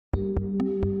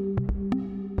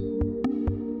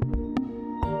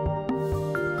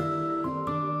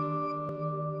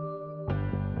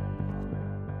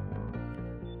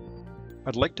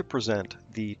I'd like to present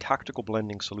the tactical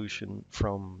blending solution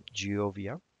from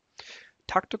GEOVIA.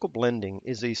 Tactical blending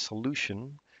is a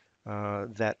solution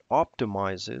that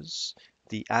optimizes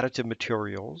the additive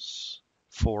materials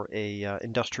for a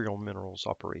industrial minerals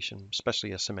operation,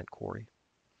 especially a cement quarry.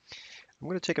 I'm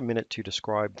going to take a minute to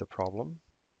describe the problem.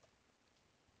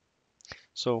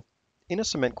 So in a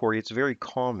cement quarry, it's very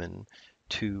common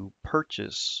to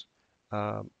purchase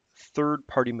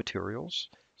third-party materials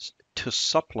to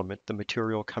supplement the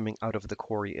material coming out of the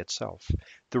quarry itself.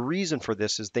 The reason for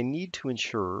this is they need to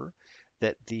ensure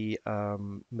that the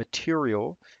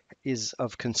material is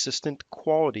of consistent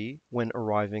quality when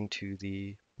arriving to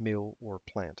the mill or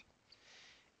plant.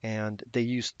 And they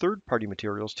use third-party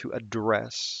materials to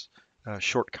address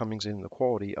shortcomings in the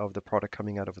quality of the product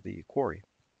coming out of the quarry.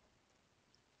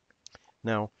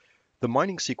 Now, the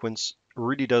mining sequence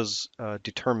really does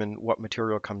determine what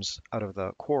material comes out of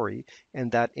the quarry,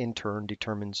 and that in turn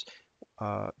determines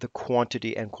the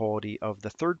quantity and quality of the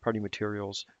third-party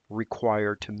materials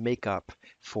required to make up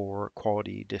for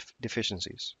quality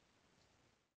deficiencies.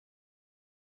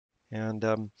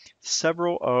 And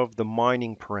several of the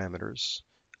mining parameters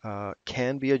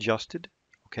can be adjusted,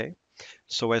 okay,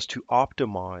 so as to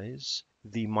optimize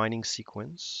the mining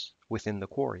sequence within the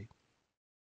quarry.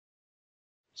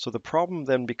 So the problem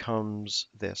then becomes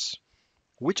this: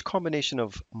 which combination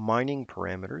of mining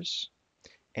parameters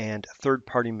and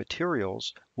third-party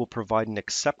materials will provide an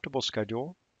acceptable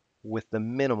schedule with the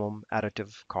minimum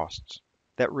additive costs?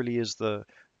 That really is the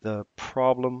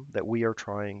problem that we are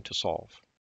trying to solve.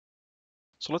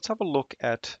 So let's have a look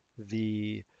at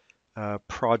the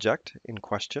project in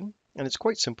question. And it's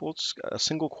quite simple. It's a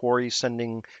single quarry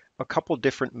sending a couple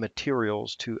different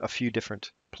materials to a few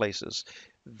different places.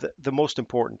 The most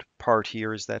important part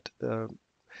here is that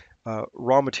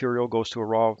raw material goes to a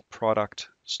raw product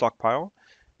stockpile,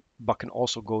 but can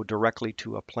also go directly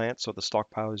to a plant. So the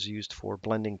stockpile is used for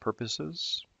blending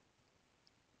purposes.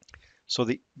 So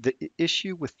the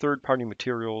issue with third-party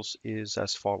materials is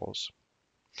as follows.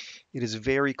 It is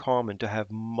very common to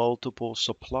have multiple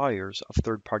suppliers of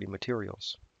third-party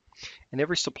materials. And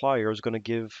every supplier is going to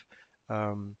give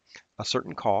a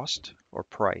certain cost or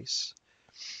price.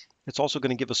 It's also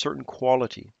going to give a certain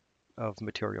quality of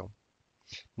material.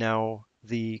 Now,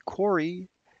 the quarry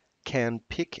can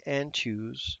pick and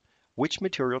choose which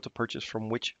material to purchase from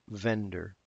which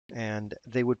vendor. And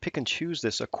they would pick and choose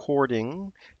this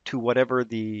according to whatever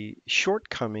the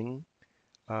shortcoming,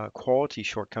 quality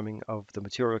shortcoming of the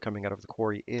material coming out of the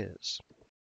quarry is.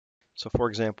 So for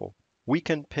example, we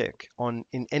can pick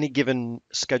in any given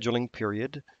scheduling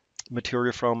period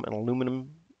material from an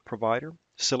aluminum provider,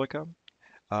 silica,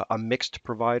 a mixed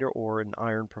provider, or an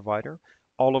iron provider.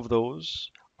 All of those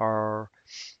are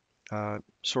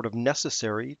sort of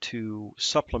necessary to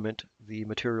supplement the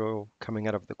material coming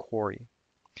out of the quarry.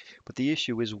 But the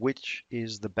issue is which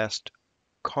is the best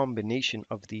combination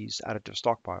of these additive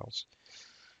stockpiles.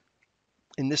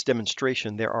 In this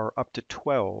demonstration, there are up to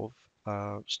 12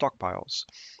 stockpiles,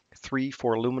 3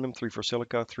 for aluminum, 3 for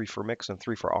silica, 3 for mix, and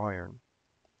 3 for iron.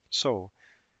 So,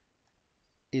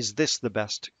 is this the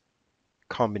best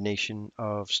combination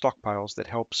of stockpiles that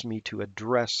helps me to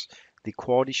address the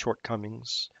quality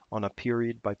shortcomings on a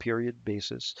period-by-period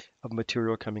basis of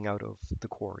material coming out of the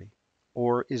quarry?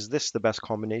 Or is this the best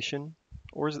combination,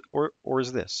 or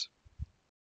is this?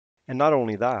 And not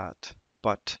only that,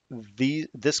 but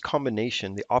this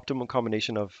combination, the optimum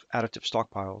combination of additive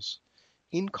stockpiles,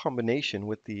 in combination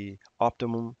with the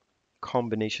optimum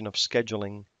combination of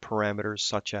scheduling parameters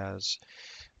such as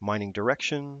mining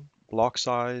direction, block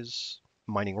size,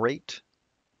 mining rate,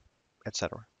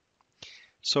 etc.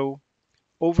 So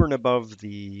over and above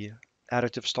the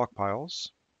additive stockpiles,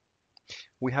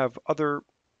 we have other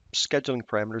scheduling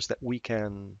parameters that we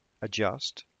can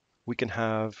adjust. We can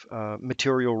have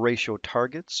material ratio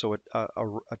targets, so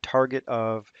a target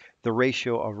of the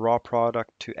ratio of raw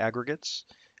product to aggregates,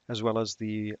 as well as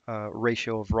the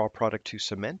ratio of raw product to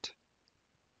cement.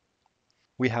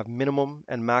 We have minimum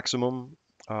and maximum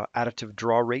additive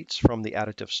draw rates from the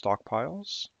additive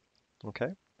stockpiles,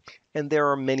 okay? And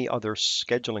there are many other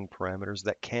scheduling parameters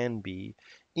that can be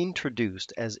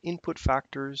introduced as input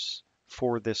factors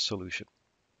for this solution.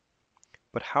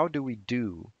 But how do we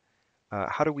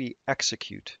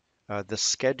execute the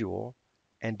schedule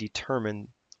and determine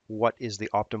what is the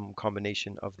optimum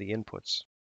combination of the inputs?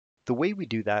 The way we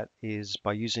do that is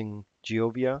by using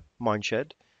GEOVIA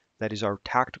Mineshed, that is our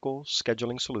tactical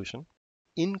scheduling solution,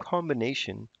 in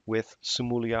combination with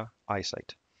Simulia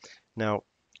iSight. Now,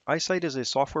 iSight is a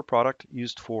software product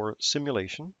used for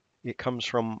simulation. It comes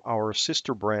from our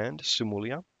sister brand,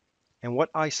 Simulia. And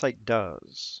what iSight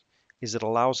does is it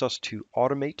allows us to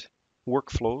automate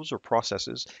workflows or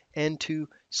processes and to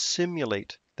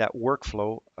simulate that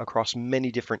workflow across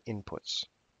many different inputs.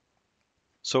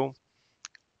 So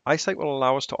iSight will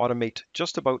allow us to automate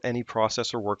just about any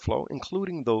process or workflow,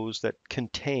 including those that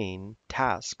contain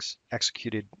tasks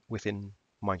executed within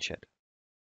Mindshed.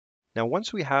 Now,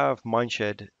 once we have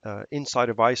Mindshed inside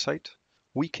of iSight,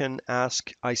 we can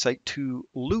ask iSight to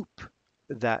loop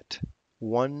that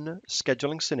one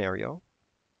scheduling scenario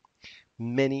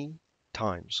many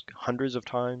times, hundreds of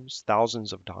times,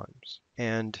 thousands of times.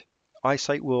 And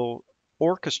iSight will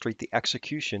orchestrate the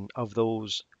execution of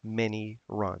those many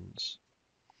runs.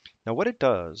 Now, what it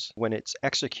does when it's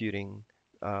executing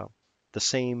the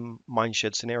same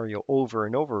Mindshed scenario over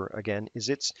and over again is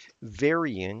it's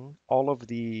varying all of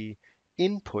the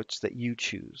inputs that you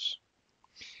choose.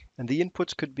 And the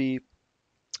inputs could be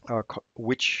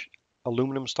which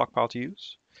aluminum stockpile to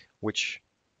use, which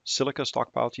silica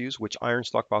stockpile to use, which iron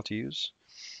stockpile to use,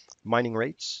 mining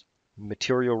rates,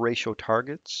 material ratio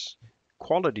targets,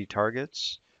 quality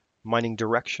targets, mining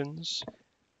directions,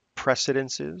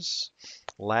 precedences,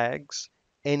 lags,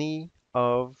 any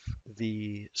of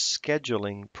the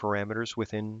scheduling parameters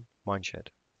within Mindshed.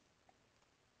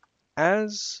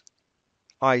 As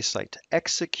iSight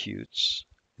executes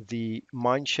the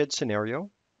Mindshed scenario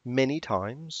many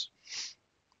times,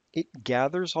 it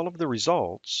gathers all of the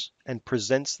results and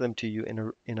presents them to you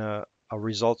in a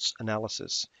results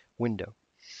analysis window.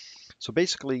 So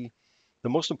basically, the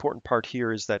most important part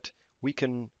here is that we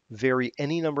can vary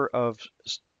any number of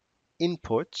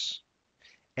inputs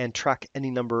and track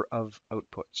any number of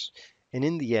outputs. And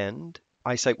in the end,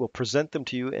 iSight will present them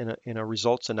to you in a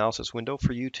results analysis window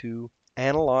for you to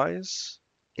analyze,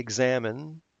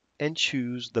 examine, and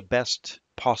choose the best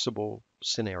possible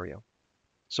scenario.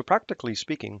 So practically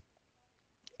speaking,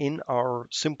 in our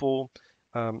simple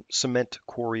cement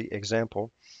quarry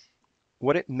example,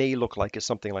 what it may look like is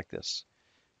something like this.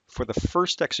 For the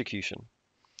first execution,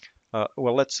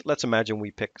 well, let's imagine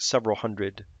we pick several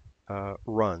hundred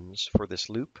runs for this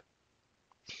loop.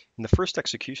 In the first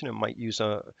execution, it might use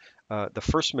the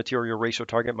first material ratio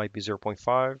target might be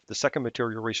 0.5, the second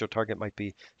material ratio target might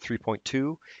be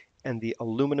 3.2, and the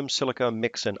aluminum, silica,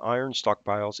 mix, and iron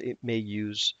stockpiles, it may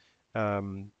use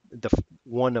the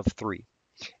one of three.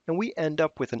 And we end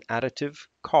up with an additive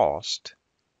cost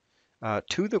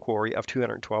to the quarry of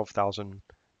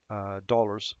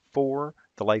 $212,000 for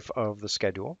the life of the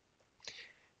schedule.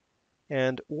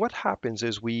 And what happens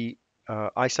is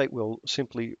iSight will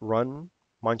simply run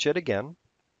Mindshed again,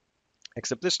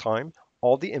 except this time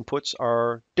all the inputs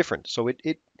are different. So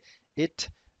it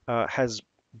has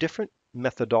different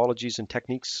methodologies and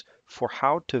techniques for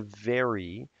how to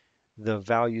vary the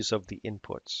values of the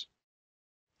inputs.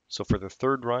 So for the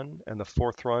third run and the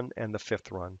fourth run and the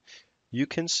fifth run, you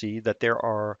can see that there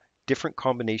are different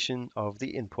combination of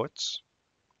the inputs.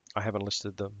 I haven't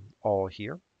listed them all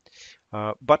here.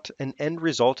 But an end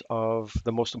result of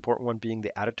the most important one being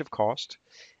the additive cost.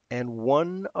 And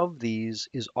one of these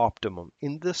is optimum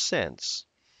in the sense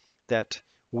that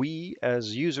we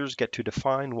as users get to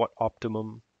define what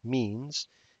optimum means.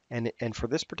 And for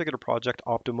this particular project,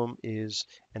 optimum is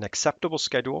an acceptable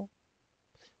schedule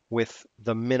with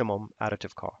the minimum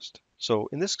additive cost. So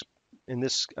in this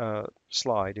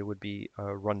slide, it would be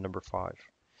run number 5.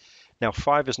 Now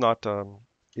 5 is not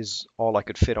is all I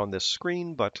could fit on this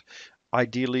screen, but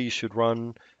ideally you should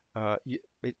run.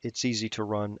 It's easy to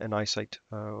run an iSight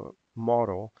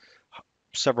model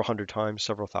several hundred times,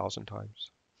 several thousand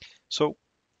times. So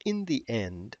in the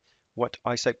end, what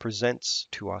iSight presents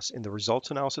to us in the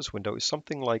results analysis window is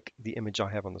something like the image I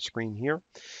have on the screen here.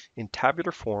 In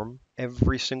tabular form,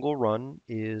 every single run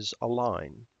is a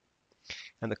line,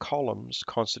 and the columns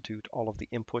constitute all of the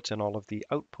inputs and all of the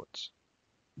outputs.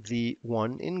 The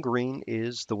one in green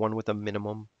is the one with a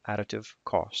minimum additive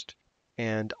cost.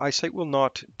 And iSight will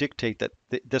not dictate that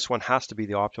this one has to be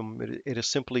the optimum. It is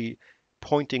simply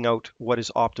pointing out what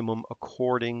is optimum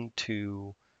according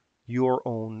to your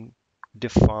own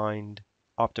defined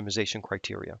optimization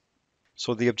criteria.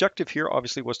 So the objective here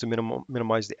obviously was to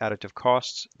minimize the additive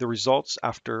costs. The results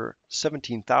after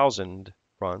 17,000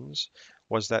 runs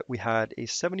was that we had a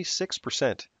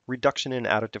 76% reduction in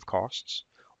additive costs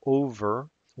over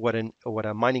what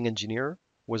a mining engineer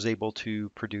was able to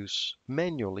produce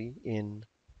manually in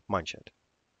Mindshed.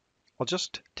 I'll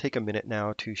just take a minute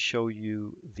now to show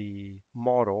you the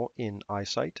model in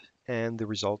iSight and the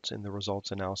results in the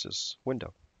results analysis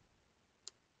window.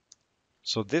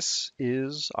 So this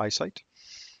is iSight,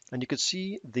 and you can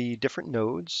see the different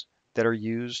nodes that are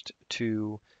used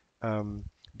to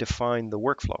define the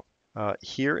workflow.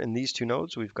 Here in these two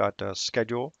nodes, we've got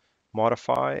schedule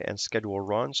modify and schedule a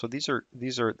run. So these are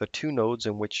the two nodes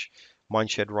in which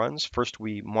Mineshed runs. First,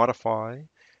 we modify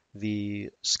the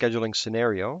scheduling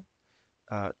scenario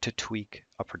to tweak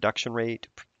a production rate,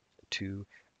 to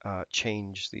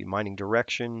change the mining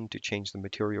direction, to change the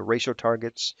material ratio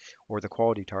targets or the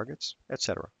quality targets,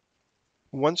 etc.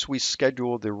 Once we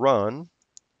schedule the run,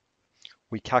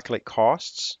 we calculate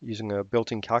costs using a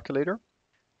built-in calculator,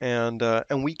 and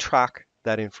we track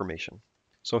that information.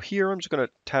 So here I'm just going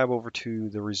to tab over to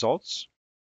the results,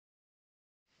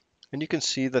 and you can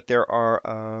see that there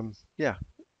are,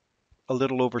 a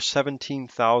little over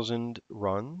 17,000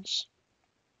 runs.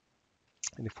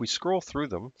 And if we scroll through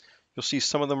them, you'll see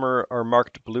some of them are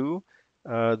marked blue.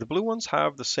 The blue ones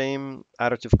have the same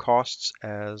additive costs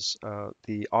as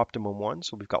the optimum ones,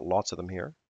 so we've got lots of them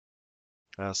here.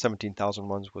 17,000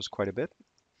 ones was quite a bit.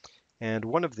 And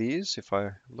one of these, if I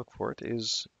look for it,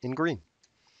 is in green.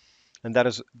 And that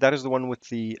is the one with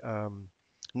the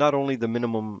not only the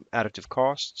minimum additive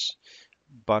costs,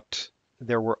 but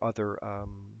there were other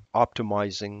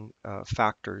optimizing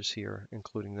factors here,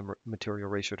 including the material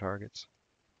ratio targets.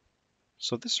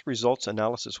 So this results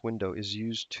analysis window is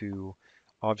used to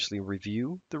obviously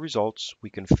review the results.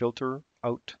 We can filter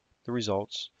out the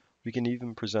results. We can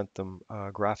even present them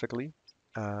graphically.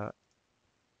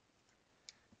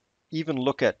 Even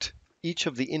look at each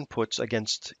of the inputs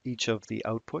against each of the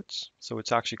outputs. So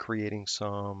it's actually creating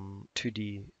some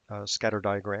 2D scatter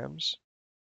diagrams.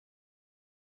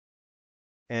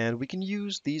 And we can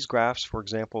use these graphs, for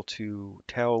example, to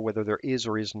tell whether there is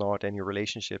or is not any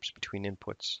relationships between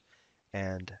inputs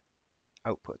and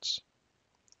outputs.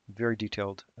 Very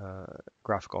detailed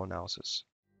graphical analysis.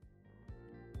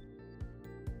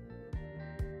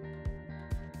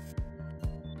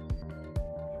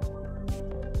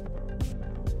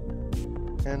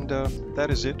 And that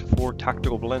is it for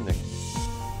tactical blending.